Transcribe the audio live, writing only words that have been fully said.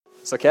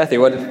So Kathy,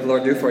 what did the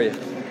Lord do for you?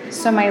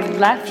 So my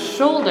left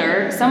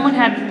shoulder, someone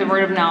had the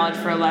word of knowledge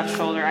for a left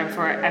shoulder. I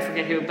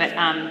forget who, but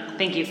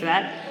thank you for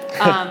that.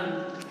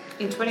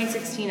 In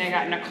 2016, I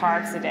got in a car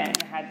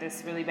accident and had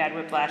this really bad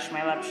whiplash in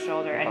my left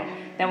shoulder.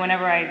 And then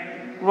whenever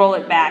I roll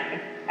it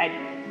back, I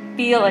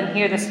feel and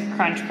hear this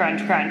crunch,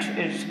 crunch, crunch.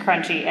 It's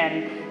crunchy.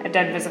 And I've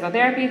done physical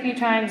therapy a few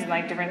times and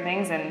like different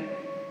things. And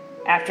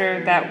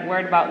after that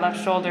word about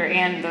left shoulder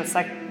and the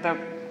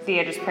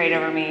Thea just prayed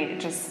over me,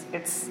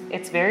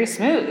 it's very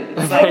smooth.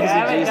 It's like I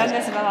haven't done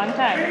this in a long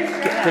time.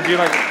 Could you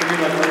lift it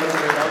straight up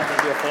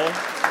and do a full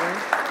swing?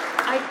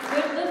 I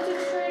could lift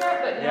it straight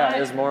up, but Yeah, not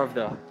there's more of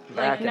the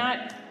back. like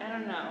not. I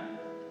don't know.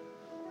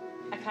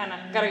 I kind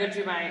of gotta go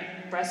do my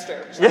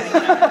breaststroke.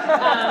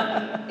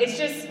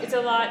 It's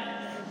a lot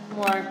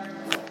more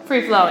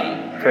free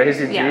flowing. Praise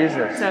you, Yeah.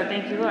 Jesus. So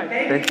thank you, Lord.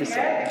 Thank you so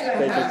much.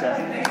 Thank you,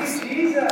 Kathy.